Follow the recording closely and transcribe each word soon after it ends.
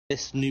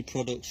This new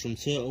product from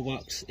Turtle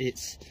Wax,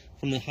 it's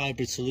from the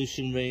Hybrid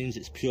Solution range.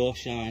 It's Pure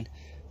Shine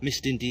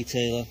Misting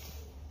Detailer,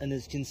 and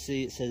as you can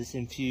see it says it's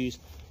infused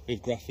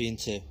with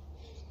graphene too.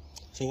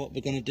 So what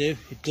we're going to do,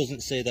 it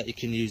doesn't say that you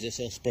can use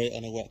this or spray it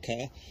on a wet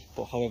car,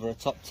 but however, a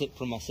top tip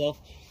from myself,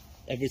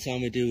 every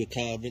time we do a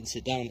car, rinse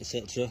it down,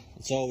 etc.,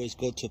 it's always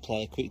good to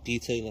apply a quick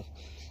detailer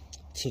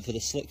for the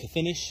slicker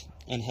finish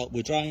and help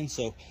with drying.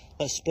 So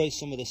let's spray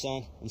some of this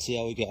on and see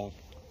how we get on.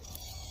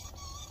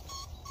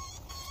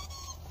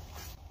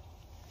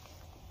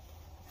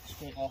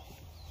 Straight off,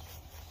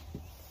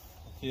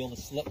 I feel the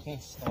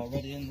slickness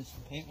already in this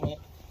paintwork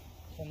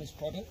from this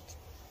product,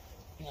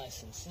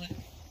 nice and slick.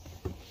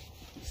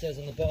 It says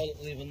on the bottle it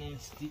will leave a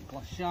nice deep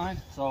gloss shine,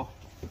 so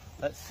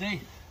let's see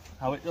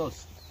how it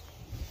does.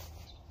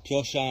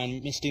 Pure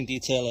Shine Misting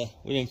Detailer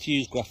with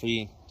infused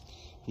graphene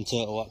from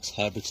Turtle Wax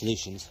Hybrid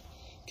Solutions.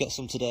 Get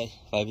some today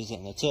by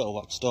visiting the Turtle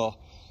Wax store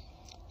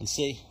and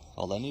see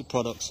all their new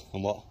products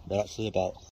and what they're actually about.